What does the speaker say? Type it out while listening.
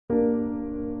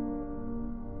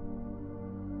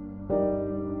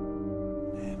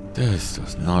This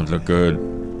does not look good.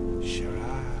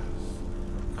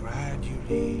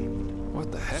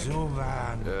 What the heck?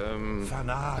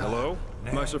 Hello?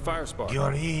 Meister Firespark.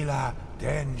 Gorilla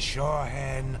den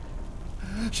Shohen.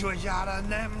 Shujara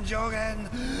nem jogen.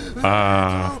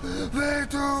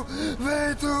 Vetu.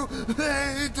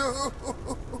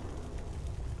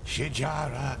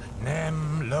 Shijara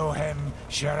nem lohem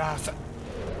sharath.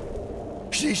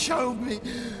 She showed me.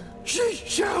 She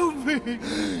showed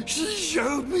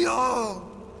me all.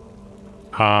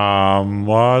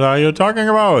 What are you talking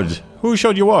about? Who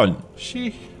showed you what?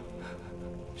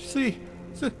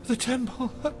 The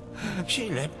temple. She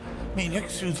let me look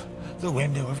through the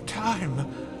window of time,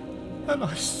 and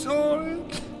I saw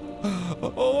it.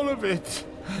 All of it.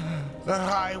 The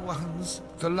high ones,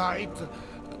 the light,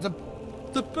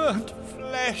 the burnt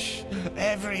flesh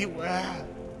everywhere.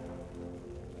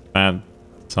 That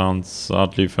sounds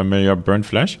oddly familiar. Burnt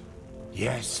flesh?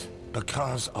 Yes,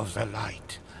 because of the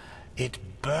light. It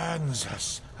burns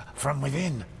us from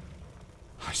within.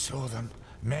 I saw them,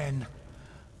 men,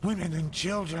 women and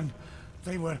children.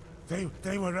 They were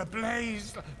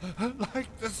ablaze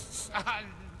like the sun.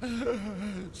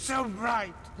 So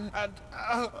bright and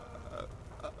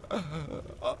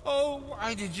oh,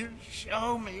 why did you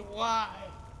show me? Why?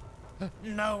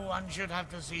 No one should have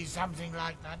to see something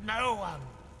like that. No one.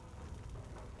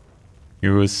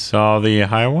 You saw the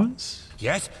high ones?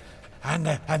 Yes, and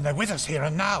they're with us here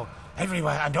and now,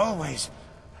 everywhere and always.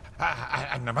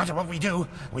 And no matter what we do,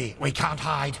 we can't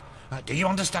hide. Do you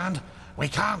understand? We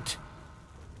can't.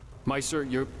 Meister,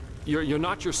 you're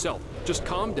not yourself. Just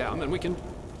calm down and we can...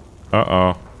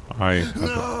 Uh-oh.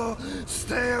 No,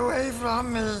 stay away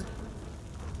from me.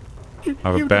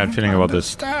 I have a bad feeling about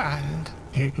this.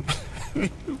 You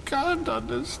can't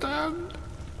understand.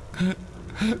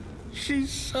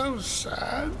 She's so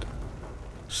sad.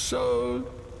 So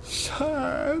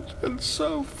sad and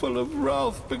so full of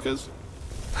wrath because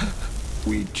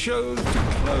we chose to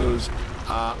close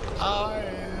our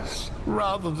eyes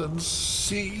rather than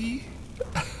see.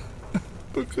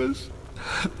 Because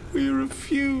we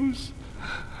refuse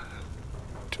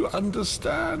to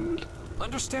understand.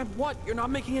 Understand what? You're not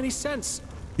making any sense.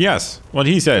 Yes, what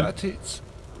he said. But it's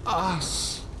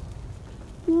us.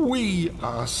 We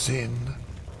are sin.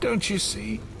 Don't you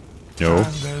see? No.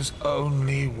 And there's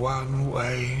only one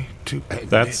way to end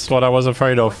That's it. what I was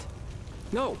afraid of.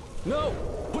 No.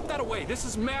 Put that away. This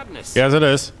is madness. Yes, it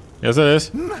is. Yes, it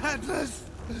is. Madness!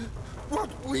 What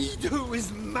we do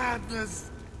is madness.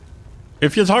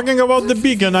 If you're talking about the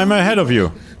beacon, I'm ahead of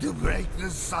you. To break the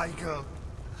cycle.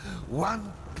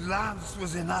 One glance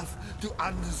was enough to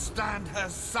understand her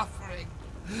suffering.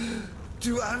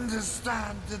 To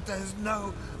understand that there's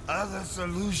no other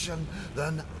solution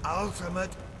than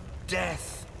ultimate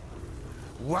death.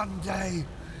 One day,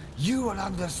 you will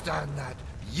understand that.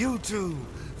 You too,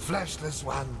 fleshless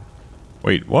one.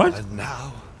 Wait, what? And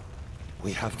now,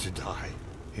 we have to die.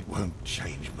 It won't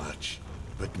change much.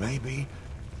 But maybe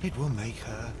it will make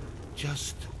her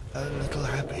just a little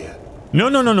happier. No.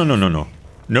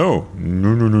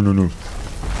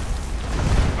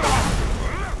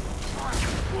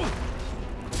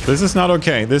 This is not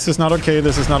okay. This is not okay.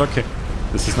 This is not okay.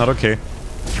 This is not okay.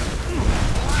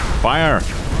 Fire!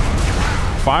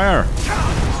 Fire!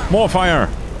 More fire!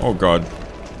 Oh god.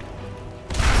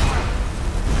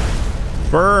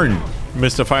 Burn,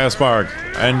 Mr. Firespark.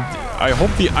 And I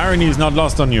hope the irony is not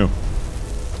lost on you.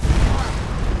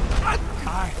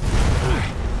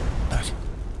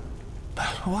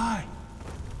 But why?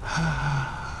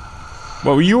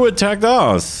 Well, you attacked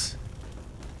us.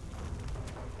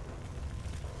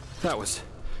 That was...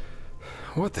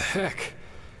 What the heck?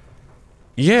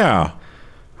 Yeah.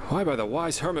 Why by the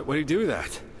wise hermit would he do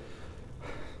that?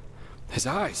 His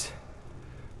eyes.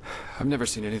 I've never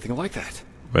seen anything like that.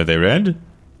 Were they red?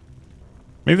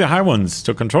 Maybe the high ones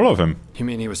took control of him. You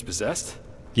mean he was possessed?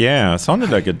 Yeah,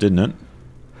 sounded like it, didn't it?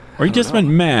 Or he just went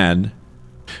mad.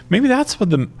 Maybe that's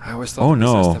what the... I always thought the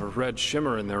no. possessed have a red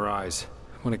shimmer in their eyes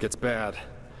when it gets bad.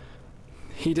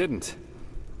 He didn't.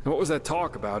 And what was that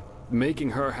talk about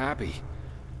making her happy?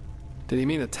 Did he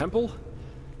mean the temple?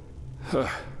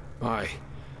 My.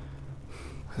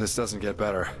 This doesn't get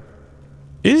better.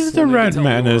 Is the We'll need to red tell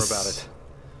more madness about it.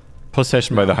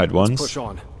 possession by the hide Let's ones? push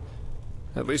on.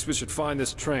 At least we should find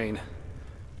this train.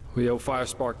 We owe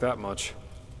Firespark that much.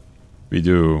 We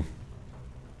do.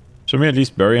 Should we at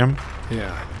least bury him?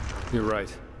 Yeah, you're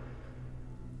right.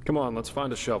 Come on, let's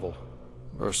find a shovel.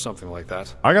 Or something like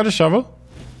that. I got a shovel.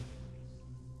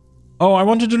 Oh, I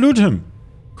wanted to loot him.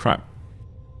 Crap.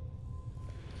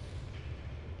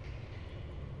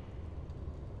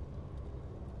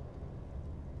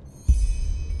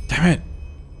 Damn it.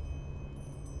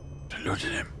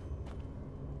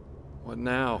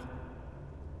 now?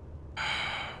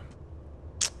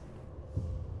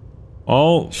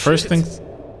 Oh, first Shit. things...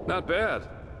 Not bad.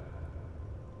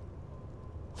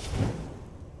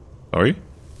 Sorry?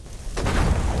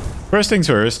 First things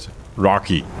first,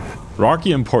 Rocky.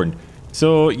 Rocky important.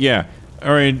 So, yeah.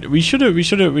 Alright, we should have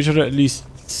at least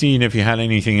seen if he had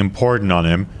anything important on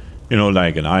him. You know,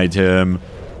 like an item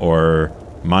or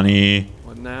money.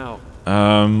 What now?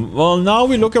 Well, now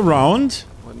we look around.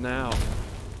 What now?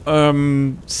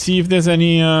 See if there's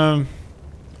any,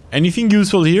 anything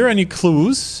useful here, any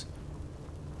clues?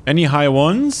 Any high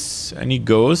ones? Any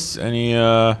ghosts? Any,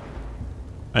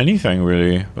 anything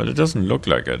really, but it doesn't look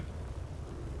like it.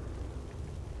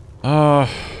 Well,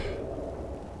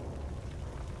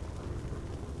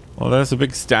 there's a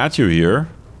big statue here.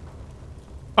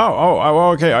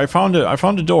 Oh, okay, I found it. I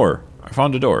found a door. I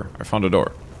found a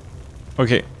door.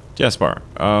 Okay, Jasper,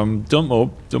 don't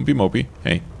be mopey.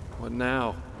 Hey. What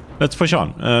now? Let's push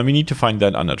on. We need to find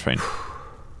that Undertrain.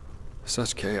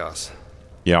 Such chaos.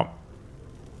 Yeah.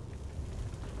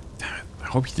 Damn it. I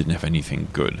hope he didn't have anything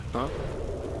good. Huh?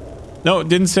 No,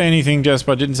 didn't say anything,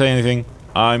 Jasper. Didn't say anything.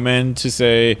 I meant to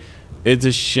say it's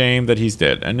a shame that he's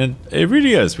dead. And it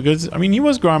really is, because, I mean, he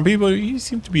was grumpy, but he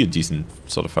seemed to be a decent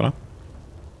sort of fella.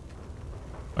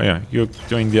 Oh yeah, you're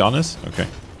doing the honors? Okay.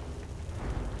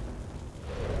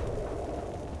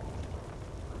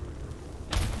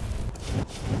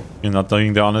 You're not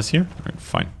doing the honors here? Alright,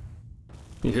 fine.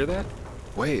 You hear that?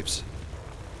 Waves.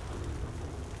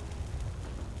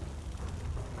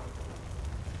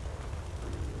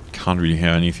 Can't really hear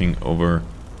anything over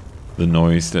the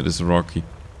noise that is Rocky.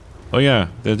 Oh yeah,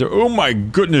 oh my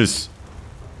goodness!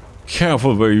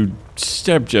 Careful where you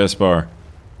step, Jasper.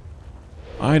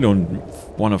 I don't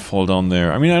want to fall down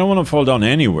there. I mean, I don't want to fall down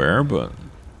anywhere, but...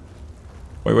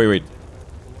 Wait.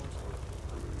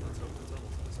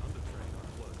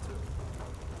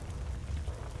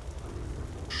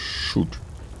 Shoot.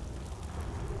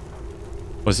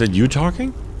 Was that you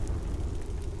talking?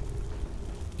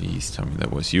 Please tell me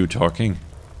that was you talking.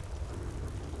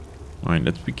 Alright,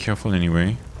 let's be careful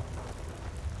anyway.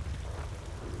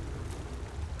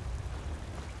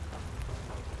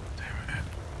 Damn it.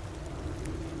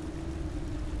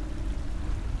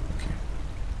 Okay.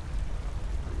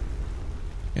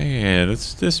 Yeah,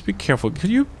 let's be careful. Could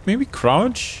you maybe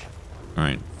crouch?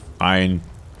 Alright, fine.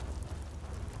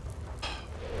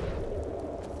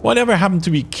 Whatever happened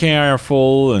to be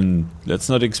careful and let's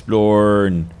not explore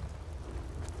and...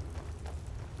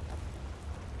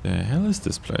 The hell is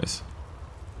this place?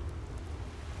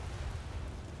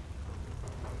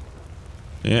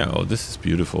 Yeah, oh, this is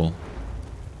beautiful.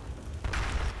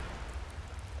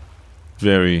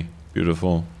 Very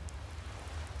beautiful.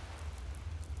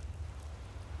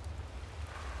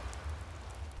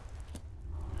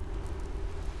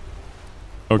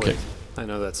 Okay. Wait, I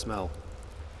know that smell.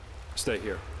 Stay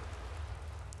here.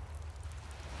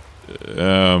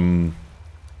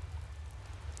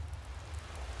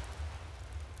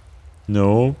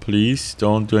 No, please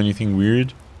don't do anything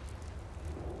weird.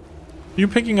 Are you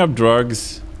picking up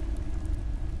drugs?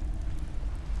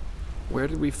 Where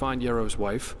did we find Yarrow's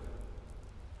wife?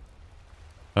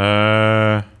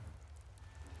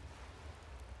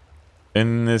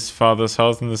 In his father's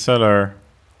house in the cellar.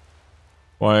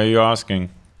 Why are you asking?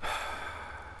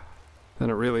 Then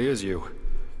it really is you.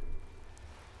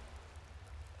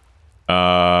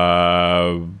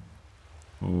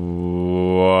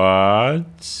 What?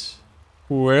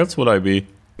 Where else would I be?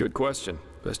 Good question.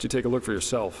 Best you take a look for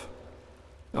yourself.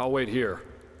 I'll wait here.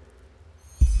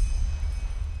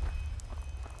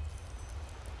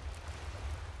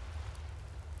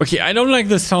 Okay, I don't like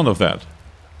the sound of that.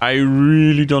 I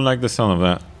really don't like the sound of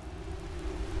that.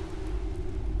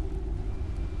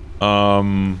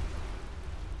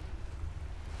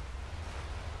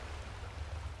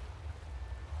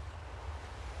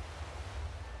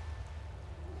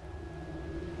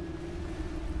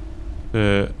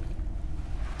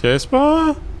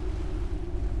 Jasper?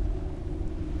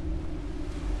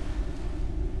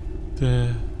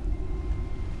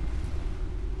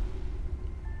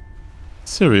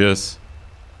 Serious?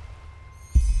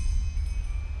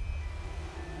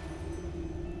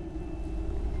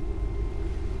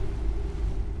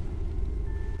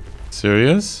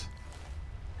 Serious?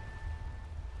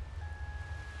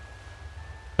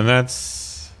 And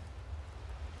that's...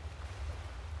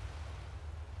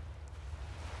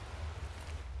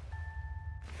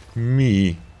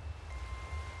 me.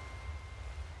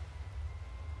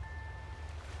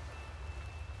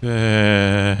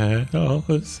 All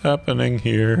is happening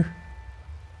here.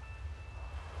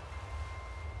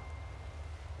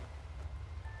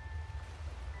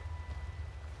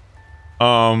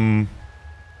 I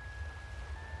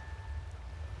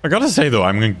gotta say though,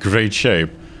 I'm in great shape.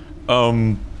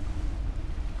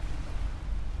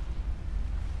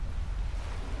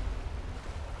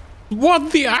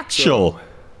 What the actual? So,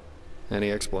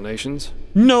 any explanations?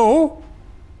 No.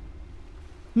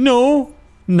 No.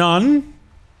 None.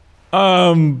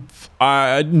 No.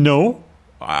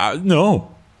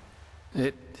 No.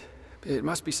 It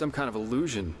must be some kind of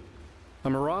illusion. A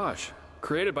mirage,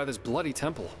 created by this bloody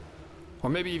temple. Or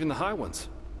maybe even the high ones.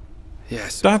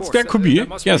 Yes, of course. That could be it.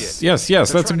 Yes, yes,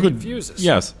 yes. They're That's a trying to good. confuse us.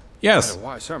 Yes, yes,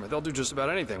 Why, Sermon? They'll do just about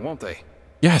anything, won't they?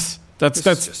 yes. This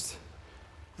That's is just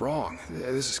wrong.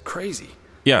 This is crazy.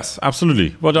 yes,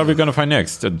 absolutely. What are we gonna find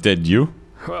next? A dead you?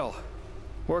 Well,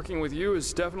 working with you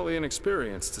is definitely an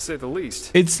experience, to say the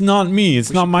least. It's not me. It's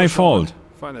We not should my push on. fault.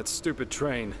 Find that stupid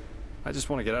train. I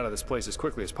just want to get out of this place as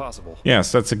quickly as possible.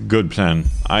 Yes, that's a good plan.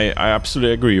 I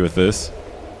absolutely agree with this.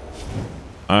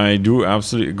 I do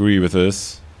absolutely agree with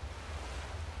this.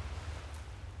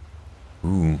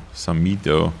 Ooh, some meat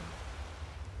though.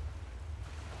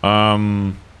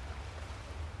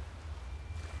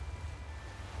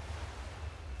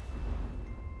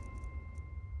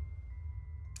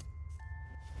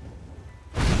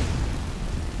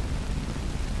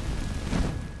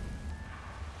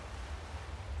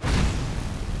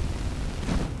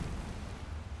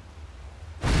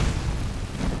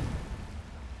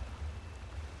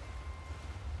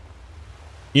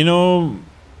 You know,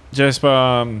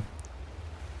 Jasper,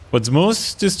 what's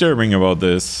most disturbing about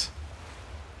this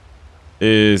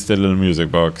is the little music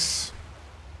box.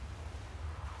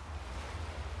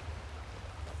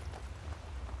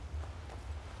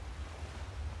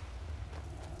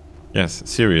 Yes,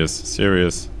 serious,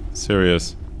 serious,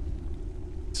 serious,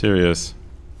 serious,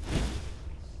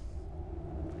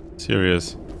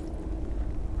 serious,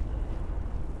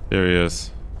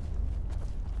 serious.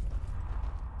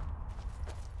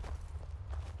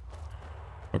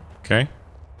 Okay.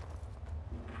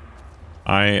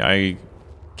 I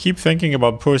keep thinking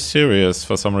about poor Sirius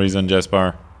for some reason,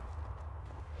 Jasper.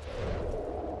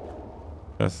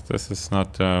 This is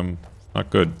not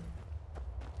good.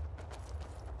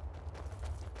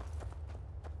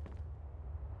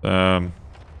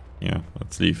 Yeah,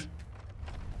 let's leave.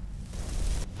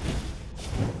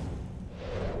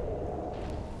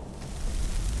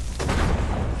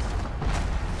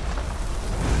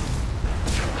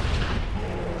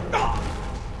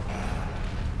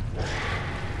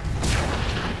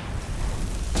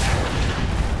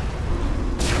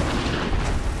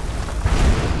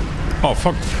 Oh,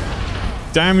 fuck.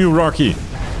 Damn you, Rocky.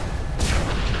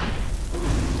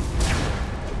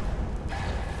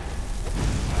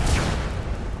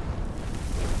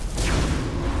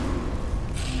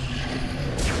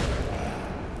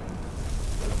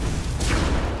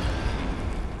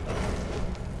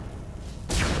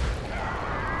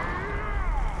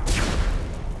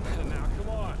 Now, come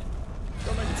on.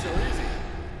 Don't make it so easy.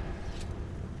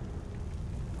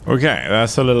 Okay,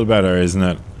 that's a little better, isn't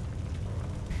it?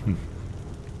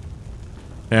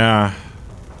 Yeah,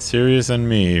 Sirius and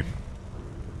me.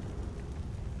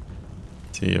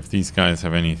 See if these guys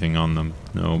have anything on them.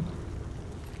 Nope.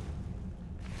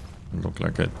 Look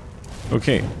like it.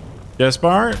 Okay,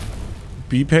 Jasper,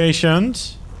 be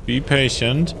patient. Be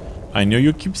patient. I know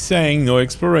you keep saying no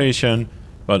exploration,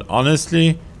 but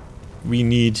honestly, we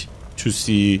need to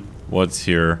see what's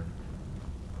here.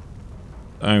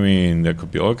 I mean, there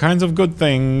could be all kinds of good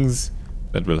things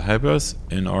that will help us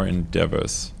in our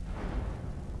endeavors.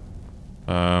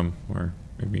 Or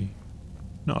maybe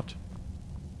not.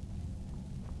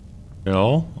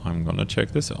 Well, I'm gonna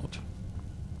check this out.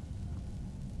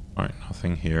 Alright,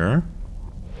 nothing here.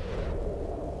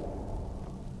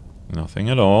 Nothing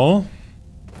at all.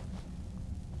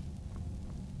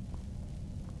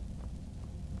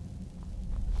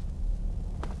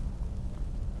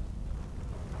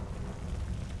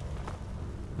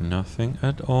 Nothing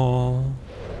at all.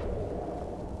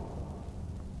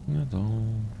 Nothing at all.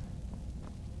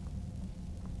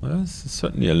 Well, there's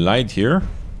certainly a light here.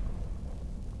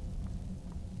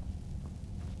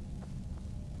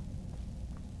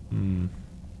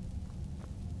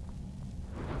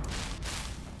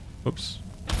 Oops.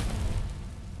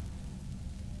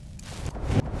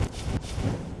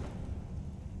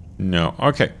 No.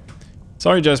 Okay.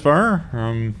 Sorry, Jasper.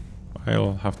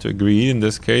 I'll have to agree in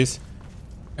this case.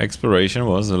 Exploration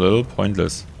was a little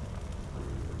pointless.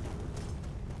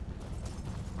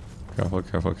 Careful,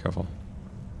 careful, careful.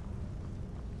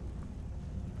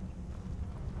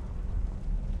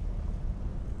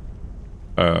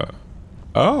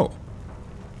 Oh.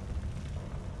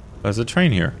 There's a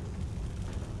train here.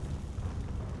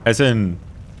 As in,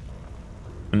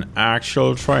 An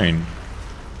actual train.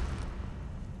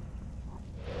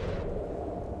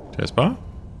 Jasper?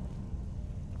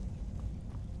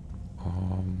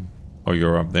 Oh,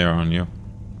 you're up there, aren't you?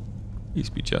 Please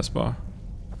be Jasper.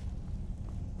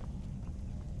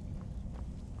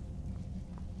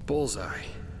 Bullseye.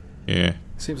 Yeah.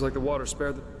 Seems like the water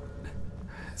spared the...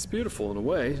 It's beautiful in a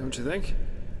way, don't you think?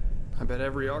 I bet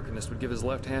every Arcanist would give his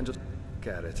left hand just look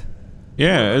at it.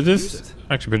 Yeah, it is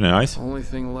actually pretty nice. Only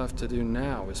thing left to do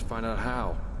now is find out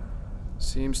how.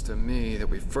 Seems to me that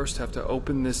we first have to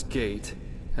open this gate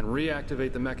and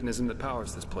reactivate the mechanism that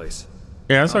powers this place.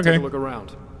 Yeah, it's okay. Take a look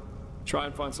around. Try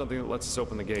and find something that lets us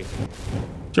open the gate.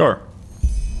 Sure.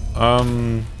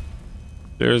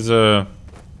 There's a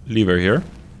lever here.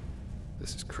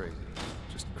 This is crazy.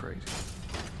 Just crazy.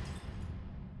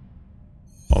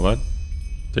 All that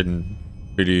didn't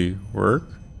really work.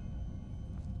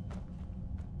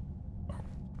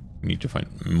 We need to find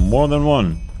more than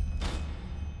one.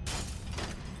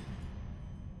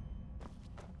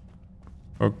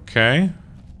 Okay.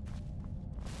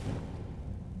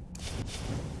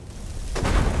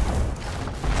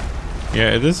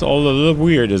 Yeah, it is all a little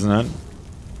weird, isn't it?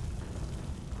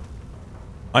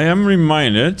 I am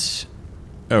reminded...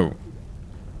 Oh.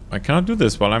 I cannot do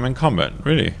this while I'm in combat.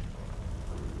 Really?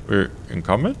 We're in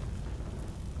combat?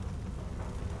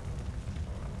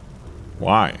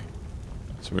 Why?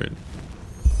 That's weird.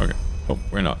 Okay. Oh,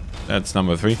 we're not. That's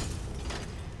number 3.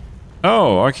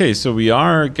 Oh, okay. So we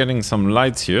are getting some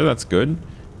lights here. That's good.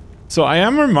 So I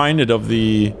am reminded of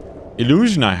the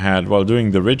illusion I had while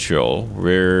doing the ritual,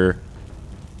 where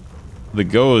the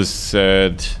ghost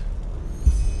said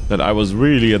that I was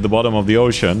really at the bottom of the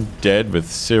ocean, dead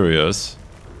with Sirius.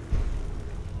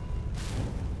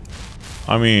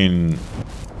 I mean,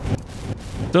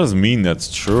 doesn't mean that's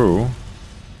true.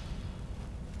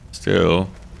 Still.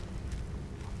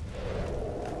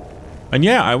 And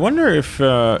yeah, I wonder if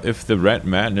the red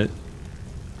magnet,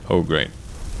 oh great,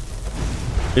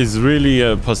 is really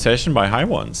a possession by High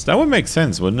Ones. That would make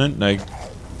sense, wouldn't it? Like,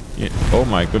 yeah, oh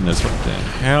my goodness, what the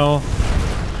hell?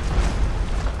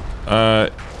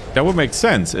 That would make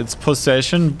sense. It's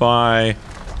possession by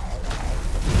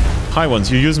High Ones.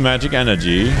 You use magic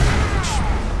energy.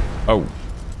 Oh,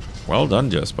 well done,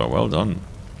 Jasper. Well done.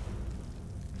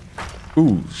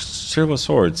 Ooh, silver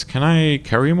swords. Can I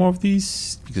carry more of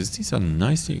these? Because these are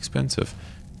nicely expensive.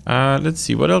 Let's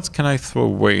see. What else can I throw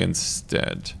away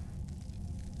instead?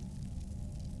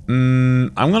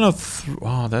 I'm gonna...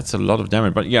 Oh, that's a lot of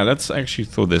damage. But yeah, let's actually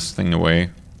throw this thing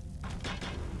away.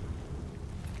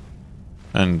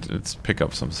 And let's pick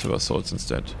up some silver swords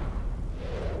instead.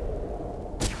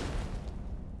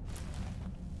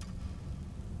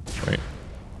 Wait.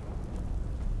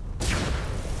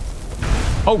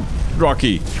 Oh,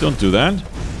 Rocky, don't do that.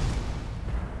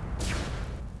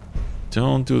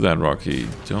 Don't do that, Rocky.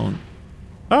 Don't.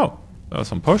 Oh, there are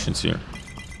some potions here.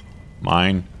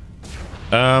 Mine.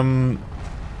 You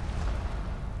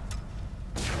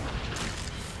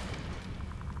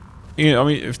know, I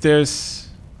mean, if there's...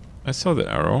 I saw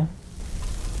the arrow.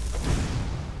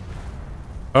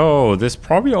 Oh, this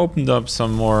probably opened up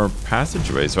some more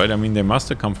passageways, right? I mean, they must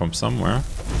have come from somewhere.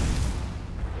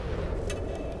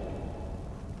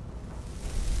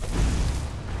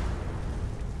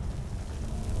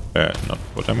 Not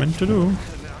what I meant to do. Now,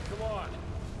 come on.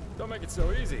 Don't make it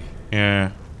so easy. Yeah.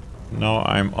 Now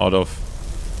I'm out of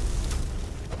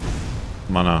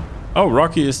mana. Oh,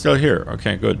 Rocky is still here.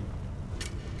 Okay, good.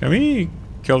 Can we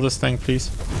kill this thing,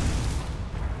 please?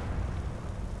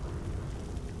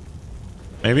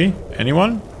 Maybe?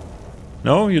 Anyone?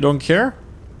 No? You don't care?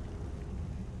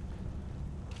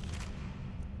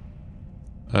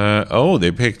 Oh,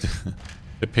 they picked...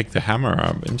 they picked the hammer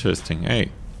up. Interesting. Hey.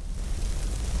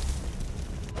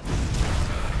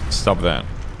 Stop that.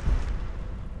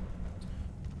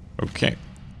 Okay.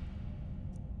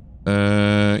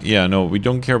 Yeah, no, we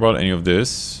don't care about any of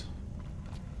this.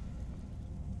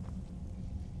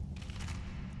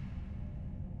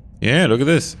 Yeah, look at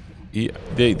this.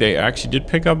 They actually did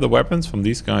pick up the weapons from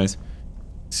these guys.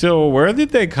 So, where did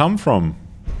they come from?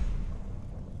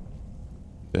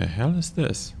 The hell is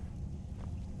this?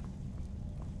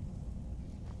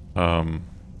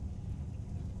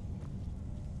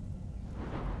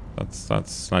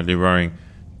 That's slightly worrying.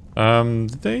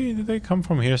 Did they come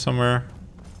from here somewhere?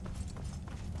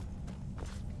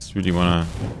 Just really wanna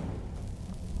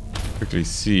quickly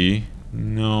see.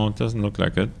 No, it doesn't look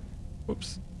like it.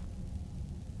 Whoops.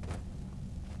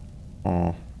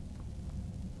 Oh.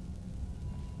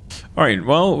 Alright,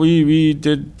 well, we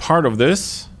did part of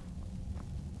this.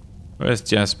 Where's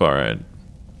Jasper at? Can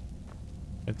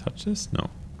I touch this? No.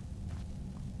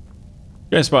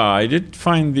 Yes, but I did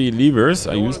find the levers.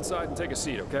 I Go on used. inside and take a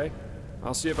seat, okay?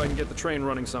 I'll see if I can get the train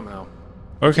running somehow.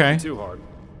 Okay. Too hard.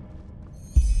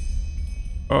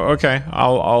 Okay.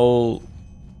 I'll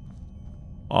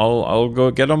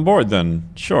go get on board then.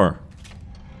 Sure.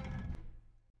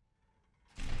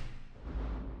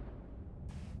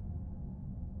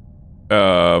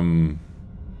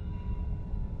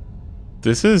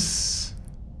 This is.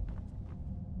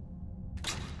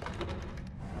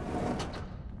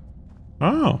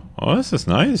 Oh, this is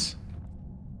nice.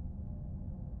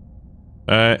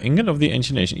 Ingot of the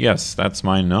Ancient Nation. Yes, that's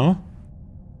mine now.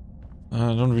 I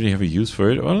don't really have a use for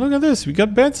it. Oh, look at this. We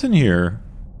got beds in here.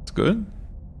 That's good.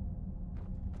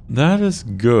 That is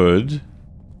good.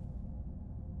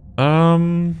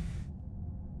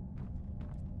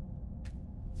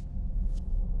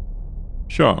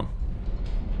 Sure.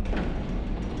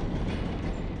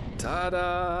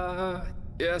 Ta-da!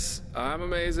 Yes, I'm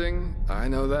amazing. I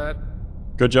know that.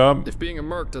 Good job. If being a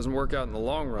merc doesn't work out in the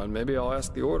long run, maybe I'll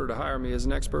ask the Order to hire me as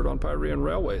an expert on Pyrean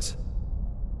railways.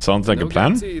 Sounds like a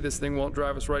plan. No guarantee this thing won't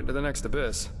drive us right into the next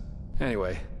abyss.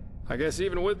 Anyway, I guess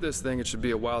even with this thing, it should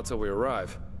be a while till we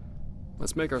arrive.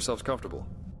 Let's make ourselves comfortable.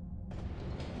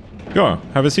 Sure.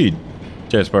 Have a seat,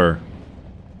 Jasper.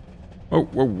 Whoa,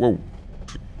 whoa, whoa.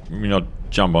 Let me not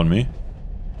jump on me.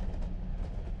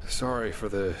 Sorry for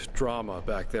the drama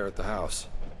back there at the house.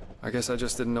 I guess I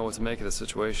just didn't know what to make of the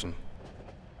situation.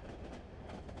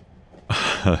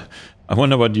 I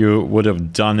wonder what you would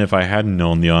have done if I hadn't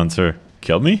known the answer.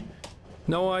 Killed me?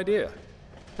 No idea.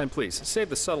 And please, save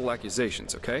the subtle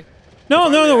accusations, okay?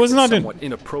 No, it was not somewhat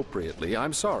inappropriately.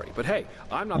 I'm sorry, but hey,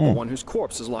 I'm not the one whose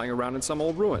corpse is lying around in some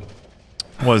old ruin.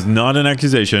 Was not an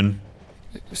accusation.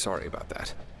 Sorry about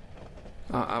that.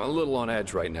 I'm a little on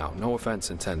edge right now. No offense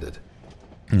intended.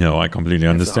 No, I completely If the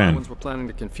understand. Harmons were planning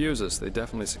to confuse us, they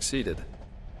definitely succeeded.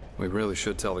 We really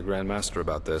should tell the Grand Master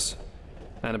about this,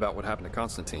 and about what happened to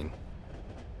Constantine.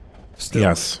 Still,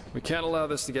 Yes. we can't allow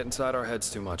this to get inside our heads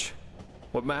too much.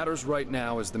 What matters right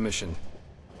now is the mission.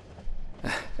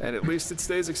 And at least it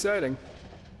stays exciting.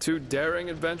 Two daring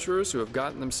adventurers who have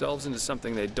gotten themselves into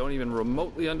something they don't even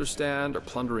remotely understand are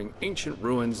plundering ancient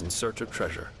ruins in search of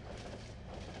treasure.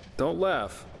 Don't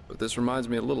laugh, but this reminds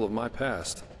me a little of my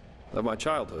past, of my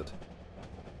childhood.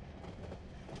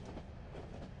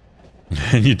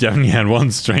 And you definitely had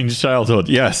one strange childhood,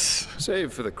 yes.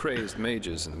 Save for the crazed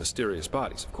mages and the mysterious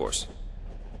bodies, of course.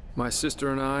 My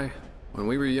sister and I, when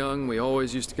we were young, we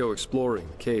always used to go exploring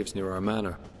the caves near our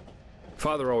manor.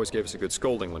 Father always gave us a good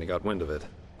scolding when he got wind of it.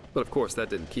 But of course, that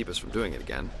didn't keep us from doing it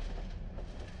again.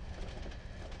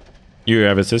 You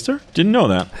have a sister? Didn't know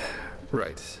that.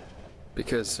 Right.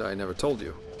 Because I never told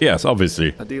you. Yes,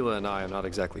 obviously. Adila and I are not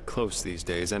exactly close these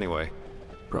days anyway.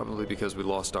 Probably because we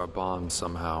lost our bond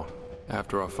somehow,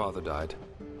 after our father died.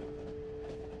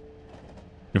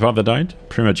 Your father died?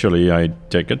 Prematurely, I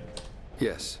take it.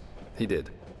 Yes, he did.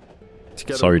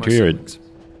 Together Sorry with to my hear siblings.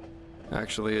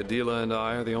 Actually, Adila and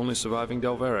I are the only surviving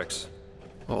Delverics.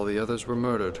 All the others were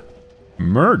murdered.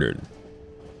 Murdered?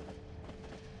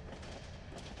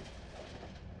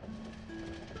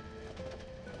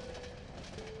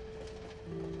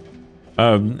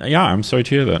 Yeah, I'm sorry to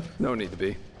hear that. No need to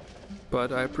be.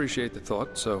 But I appreciate the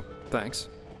thought, so thanks.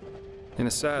 In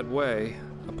a sad way,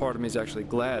 a part of me is actually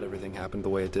glad everything happened the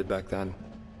way it did back then.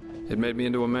 It made me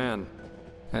into a man,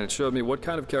 and it showed me what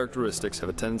kind of characteristics have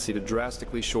a tendency to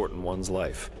drastically shorten one's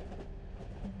life.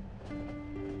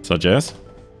 Such as?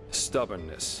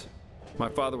 Stubbornness. My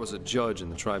father was a judge in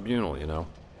the tribunal, you know.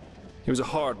 He was a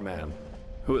hard man,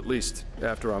 who at least,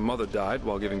 after our mother died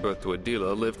while giving birth to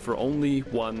Adila, lived for only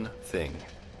one thing.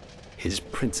 His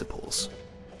principles.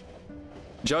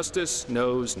 Justice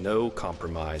knows no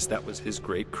compromise. That was his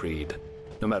great creed.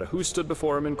 No matter who stood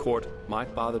before him in court, my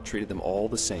father treated them all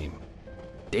the same.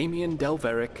 Damien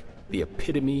Delveric, the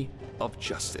epitome of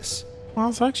justice.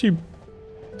 Well, that's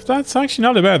actually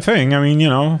not a bad thing. I mean, you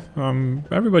know,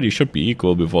 everybody should be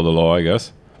equal before the law, I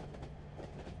guess.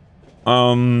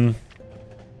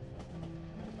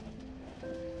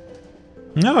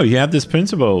 No, he had these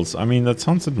principles. I mean, that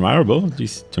sounds admirable, at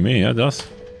least to me, it does.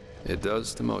 It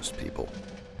does to most people.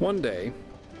 One day,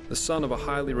 the son of a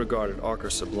highly regarded Archer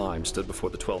Sublime stood before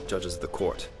the 12 judges of the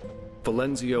court.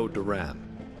 Valenzio Duran.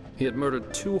 He had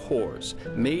murdered 2 whores,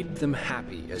 made them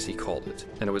happy, as he called it,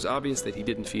 and it was obvious that he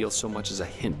didn't feel so much as a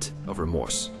hint of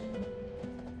remorse.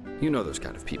 You know those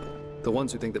kind of people. The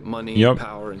ones who think that money and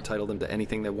power entitle them to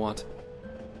anything they want.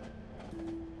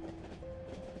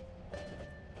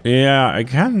 Yeah, I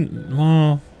can't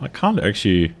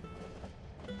actually.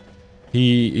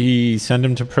 He sent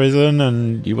him to prison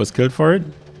and he was killed for it?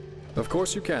 Of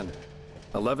course you can.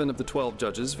 11 of the 12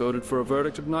 judges voted for a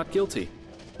verdict of not guilty,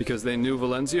 because they knew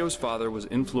Valenzio's father was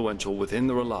influential within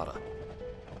the Relata.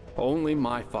 Only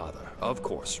my father, of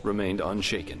course, remained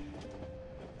unshaken.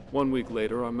 1 week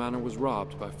later, our manor was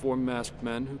robbed by 4 masked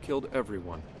men who killed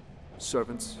everyone.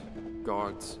 Servants,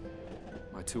 guards,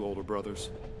 my 2 older brothers,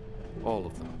 all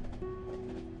of them.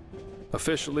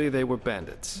 Officially, they were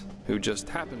bandits, who just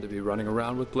happened to be running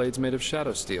around with blades made of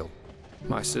shadow steel.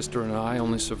 My sister and I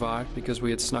only survived because we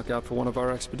had snuck out for one of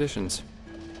our expeditions.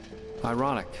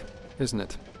 Ironic, isn't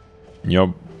it?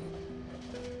 Yup.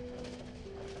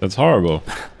 That's horrible.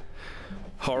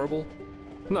 Horrible?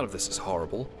 None of this is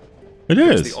horrible. It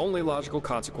It's is. the only logical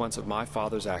consequence of my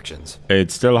father's actions.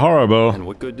 It's still horrible. And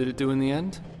what good did it do in the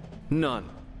end? None.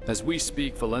 As we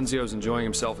speak, Valenzio's enjoying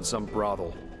himself in some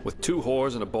brothel, with 2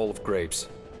 whores and a bowl of grapes.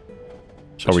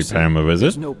 Shall we pay him a visit?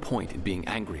 There's no point in being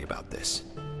angry about this.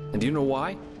 And do you know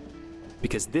why?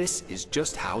 Because this is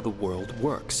just how the world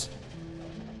works.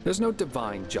 There's no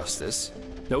divine justice,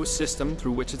 no system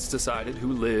through which it's decided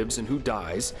who lives and who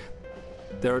dies.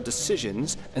 There are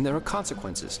decisions and there are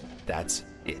consequences. That's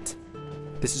it.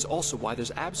 This is also why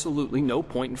there's absolutely no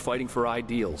point in fighting for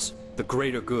ideals, the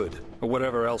greater good, or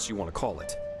whatever else you want to call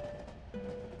it.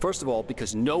 First of all,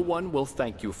 because no one will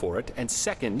thank you for it, and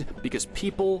second, because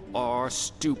people are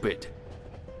stupid.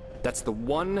 That's the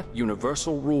one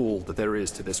universal rule that there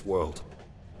is to this world.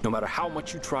 No matter how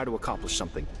much you try to accomplish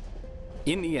something,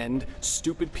 in the end,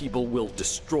 stupid people will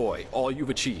destroy all you've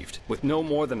achieved with no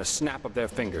more than a snap of their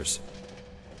fingers.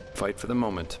 Fight for the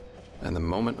moment, and the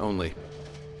moment only.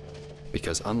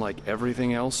 Because unlike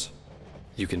everything else,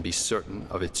 you can be certain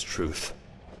of its truth.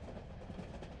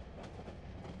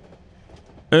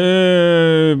 He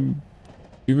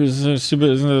was stupid,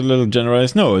 isn't it a little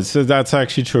generalized? No, that's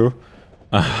actually true.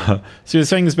 So you're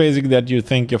saying is basically that you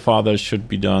think your father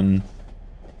should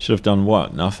have done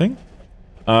what? Nothing?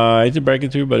 I hate to break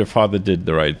it to you, but your father did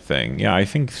the right thing. Yeah, I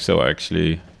think so,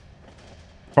 actually.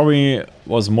 Probably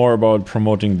was more about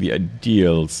promoting the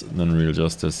ideals than real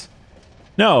justice.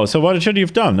 No, so what should he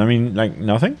have done? I mean, like,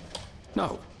 nothing?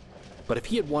 No. But if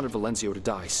he had wanted Valenzio to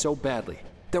die so badly,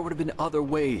 there would have been other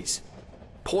ways.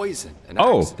 Poison, an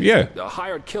accident, yeah. a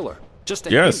hired killer. Just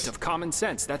a Yes. hint of common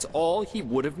sense. That's all he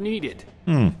would have needed.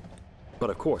 But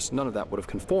of course, none of that would have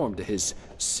conformed to his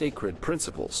sacred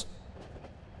principles.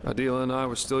 Adela and I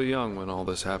were still young when all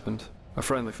this happened. A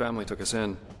friendly family took us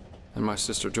in, and my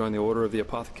sister joined the Order of the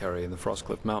Apothecary in the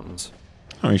Frostcliff Mountains.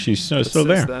 Oh, she's still Since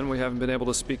there. then, we haven't been able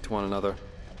to speak to one another.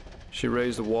 She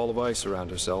raised a wall of ice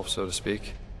around herself, so to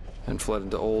speak, and fled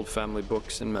into old family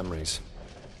books and memories.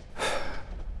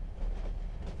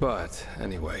 But,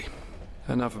 anyway,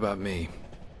 enough about me.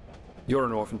 You're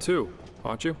an orphan too,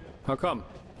 aren't you? How come?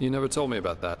 You never told me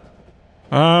about that.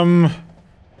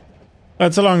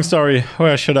 That's a long story.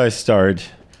 Where should I start?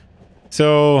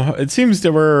 So, it seems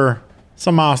there were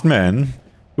some masked men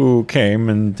who came,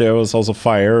 and there was also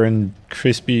fire and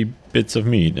crispy bits of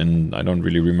meat, and I don't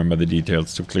really remember the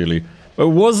details too clearly. But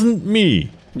it wasn't me.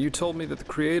 You told me that the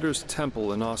Creator's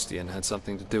temple in Ostian had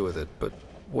something to do with it, but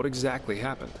what exactly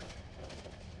happened?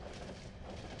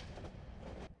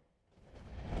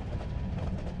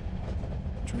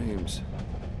 Dreams.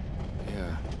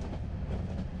 Yeah.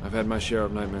 I've had my share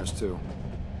of nightmares too.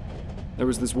 There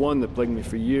was this one that plagued me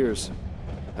for years.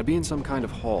 I'd be in some kind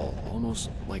of hall, almost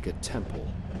like a temple.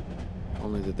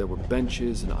 Only that there were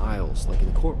benches and aisles, like in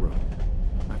a courtroom.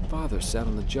 My father sat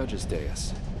on the judge's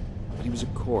dais, but he was a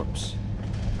corpse,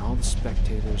 and all the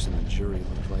spectators and the jury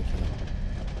looked like him.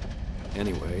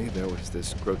 Anyway, there was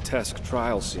this grotesque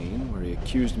trial scene where he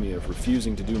accused me of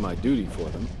refusing to do my duty for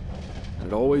them, and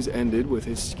it always ended with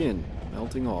his skin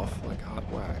melting off like hot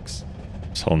wax.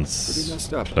 Pretty Sounds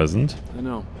messed up. pleasant. I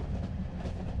know.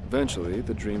 Eventually,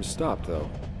 the dreams stopped, though.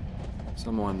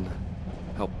 Someone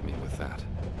helped me with that.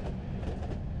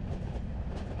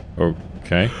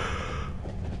 Okay.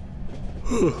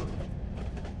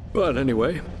 But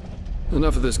anyway,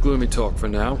 enough of this gloomy talk for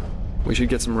now. We should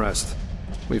get some rest.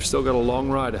 We've still got a long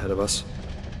ride ahead of us.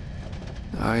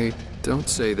 I don't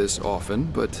say this often,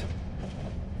 but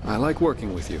I like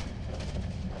working with you.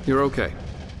 You're okay.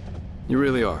 You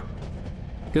really are.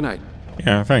 Good night.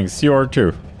 Yeah, thanks. You are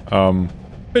too.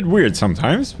 Bit weird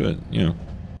sometimes, but, you know,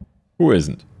 who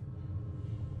isn't?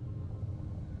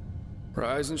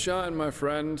 Rise and shine, my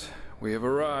friend. We have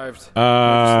arrived.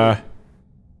 No,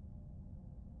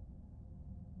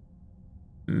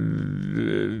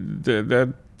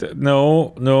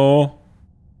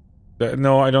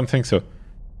 I don't think so.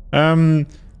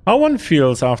 How one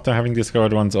feels after having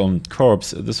discovered one's own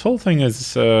corpse. This whole thing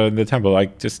is the temple. I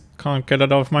just can't get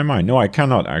it out of my mind. No, I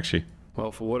cannot, actually.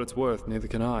 Well, for what it's worth, neither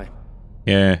can I.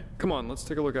 Yeah. Come on, let's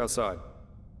take a look outside.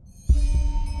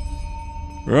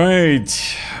 Right.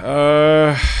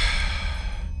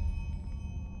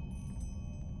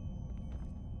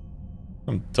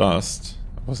 Some dust.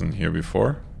 I wasn't here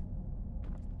before.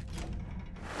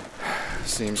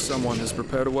 Seems someone has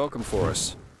prepared a welcome for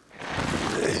us.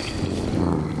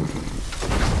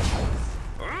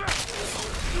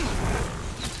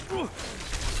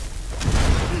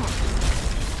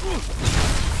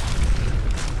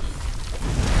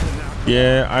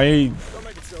 Yeah,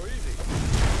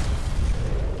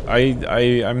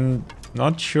 I'm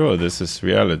not sure this is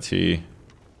reality.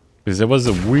 Because there was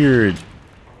a weird...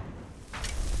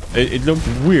 It looked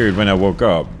weird when I woke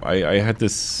up. I had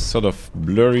this sort of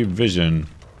blurry vision.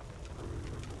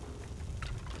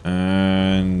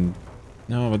 And...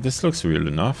 No, but this looks real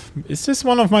enough. Is this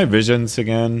one of my visions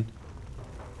again?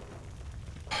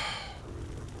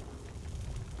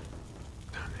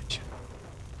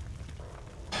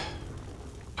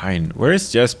 Fine. Where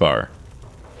is Jasper?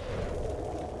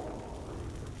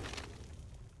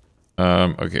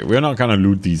 Okay, we're not gonna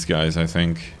loot these guys, I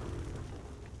think.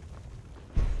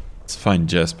 Let's find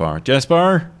Jasper.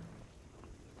 Jasper!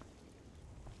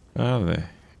 Where the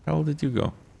hell did you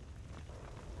go?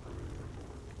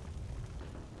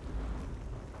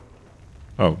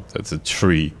 Oh, that's a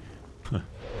tree.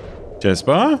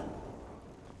 Jasper?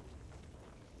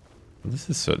 This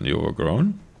is certainly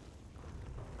overgrown.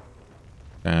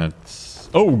 That's...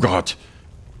 Oh, God!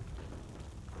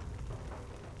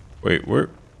 Wait, where...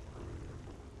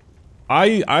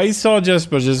 I saw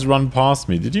Jasper just run past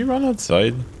me. Did he run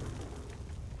outside?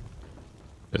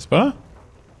 Jasper?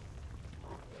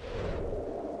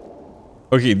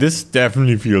 Okay, this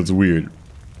definitely feels weird.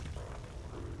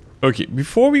 Okay,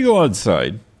 before we go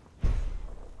outside,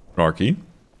 Rocky,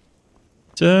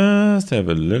 just have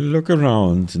a little look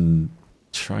around and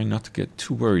try not to get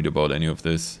too worried about any of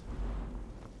this.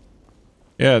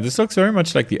 Yeah, this looks very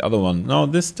much like the other one. No,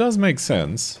 this does make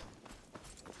sense.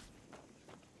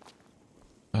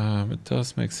 It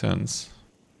does make sense.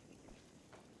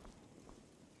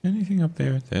 Anything up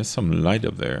there? There's some light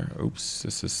up there. Oops,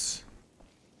 this is...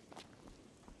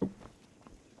 Oh.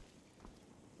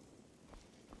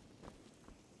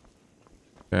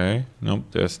 Okay, nope,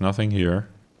 there's nothing here.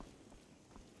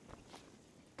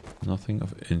 Nothing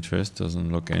of interest, doesn't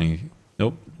look any...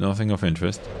 Nope, nothing of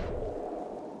interest.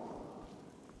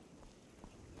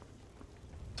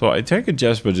 So I take it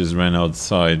Jasper just ran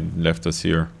outside and left us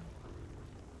here.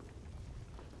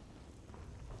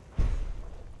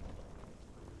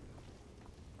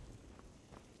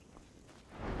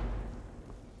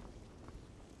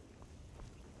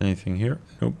 Anything here?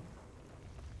 Nope.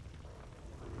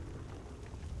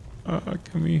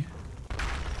 Can we...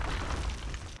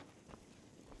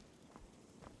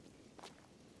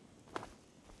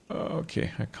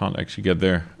 Okay, I can't actually get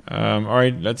there.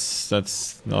 Alright, let's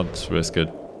not risk it.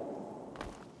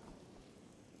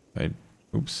 Right.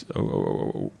 Oops.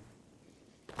 Oh.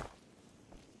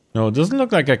 No, it doesn't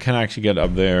look like I can actually get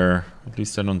up there. At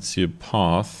least I don't see a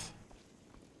path.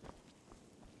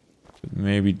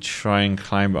 Maybe try and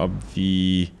climb up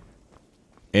the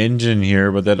engine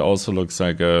here, but that also looks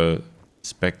like a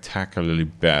spectacularly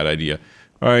bad idea.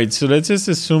 Alright, so let's just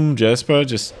assume Jasper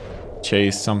just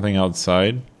chased something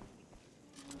outside.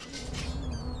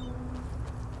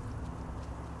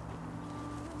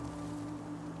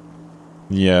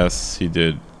 Yes, he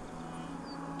did.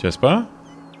 Jasper?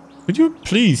 Could you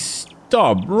please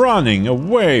stop running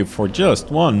away for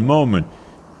just one moment?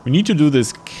 We need to do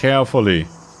this carefully.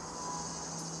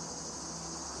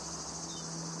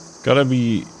 Gotta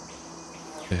be...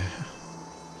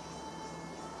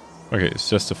 Okay, it's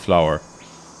just a flower.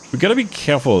 We gotta be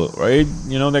careful, right?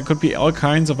 You know, there could be all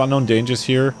kinds of unknown dangers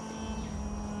here.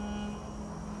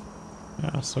 Yeah,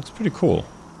 this looks pretty cool.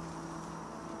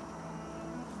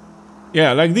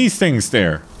 Yeah, like these things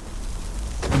there.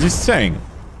 I'm just saying.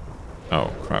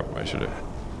 Oh, crap, I should have...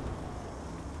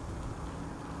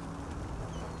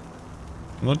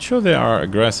 I'm not sure they are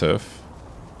aggressive.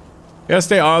 Yes,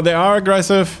 they are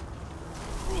aggressive.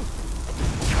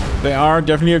 They are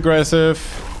definitely aggressive.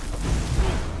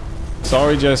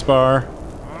 Sorry, Jasper.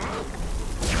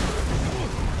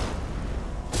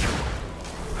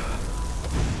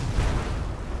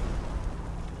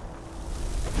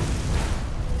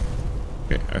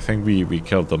 Okay, I think we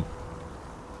killed them.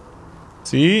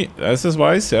 See, this is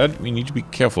why I said we need to be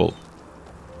careful.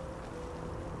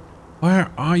 Where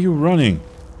are you running?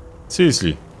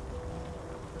 Seriously.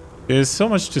 There's so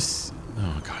much to...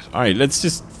 Oh, God. Alright, let's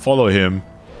just follow him.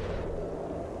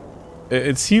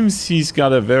 It seems he's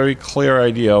got a very clear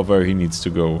idea of where he needs to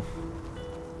go.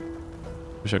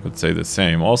 Wish I could say the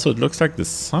same. Also, it looks like the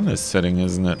sun is setting,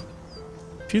 isn't it?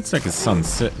 Feels like a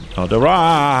sunset. Oh, the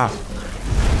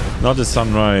not a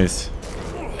sunrise.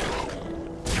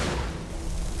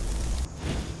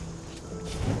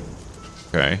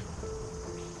 Okay.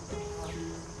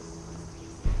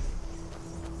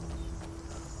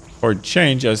 For a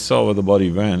change, I saw where the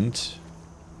body went.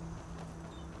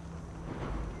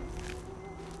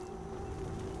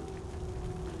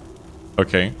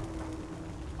 Okay.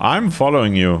 I'm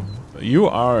following you. You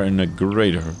are in a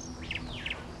great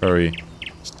hurry.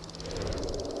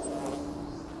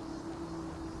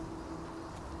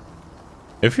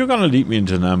 If you're gonna lead me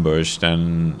into an ambush,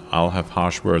 then I'll have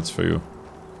harsh words for you.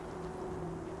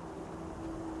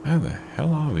 Where the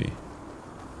hell are we?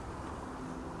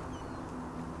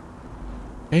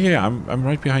 Yeah, I'm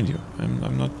right behind you.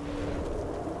 I'm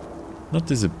not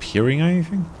disappearing or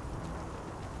anything.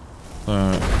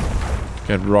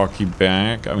 Get Rocky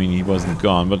back. I mean, he wasn't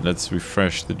gone, but let's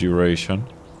refresh the duration.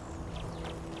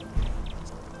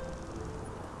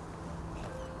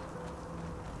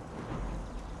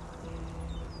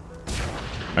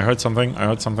 I heard something. I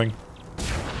heard something.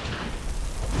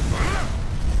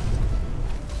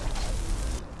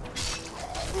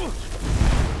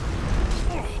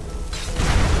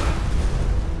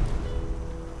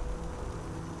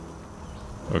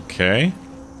 Okay.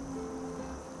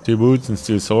 2 boots and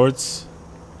steel swords.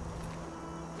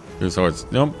 Steel swords.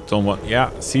 Nope, don't want.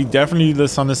 Yeah, see, definitely the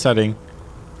sun is setting.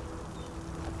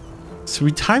 So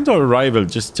we timed our arrival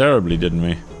just terribly, didn't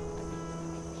we?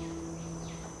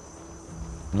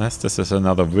 Unless this is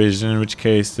another vision, in which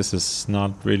case this is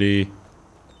not really...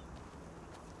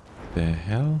 The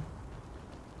hell?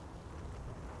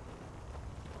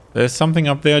 There's something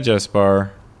up there,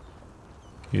 Jasper.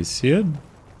 Can you see it?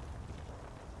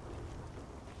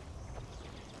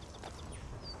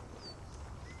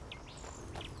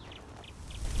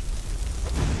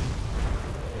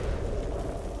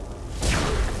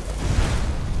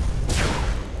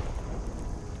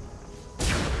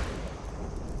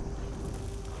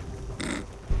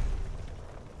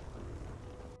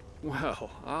 Well,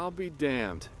 I'll be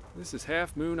damned. This is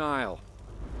Half Moon Isle.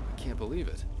 I can't believe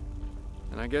it.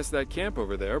 And I guess that camp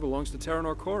over there belongs to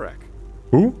Terranor Korek.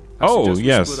 Who? Oh, I suggest we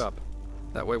yes. split up.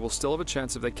 That way we'll still have a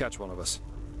chance if they catch one of us.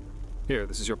 Here,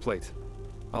 this is your plate.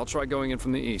 I'll try going in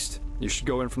from the east. You should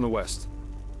go in from the west.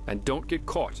 And don't get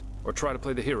caught or try to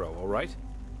play the hero, all right?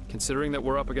 Considering that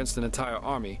we're up against an entire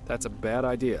army, that's a bad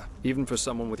idea, even for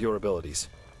someone with your abilities.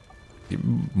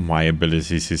 My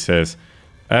abilities, he says.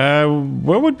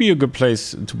 Where would be a good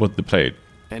place to put the plate?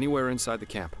 Anywhere inside the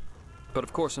camp. But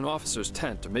of course an officer's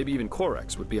tent, or maybe even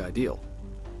Korek's, would be ideal.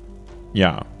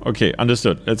 Yeah, okay,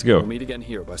 understood. Let's go. We'll meet again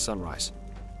here by sunrise.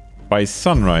 By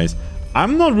sunrise?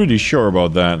 I'm not really sure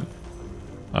about that.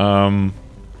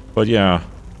 But yeah.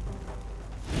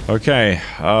 Okay,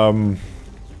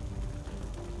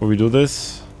 will we do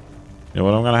this? You know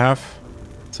what I'm gonna have?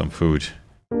 Some food.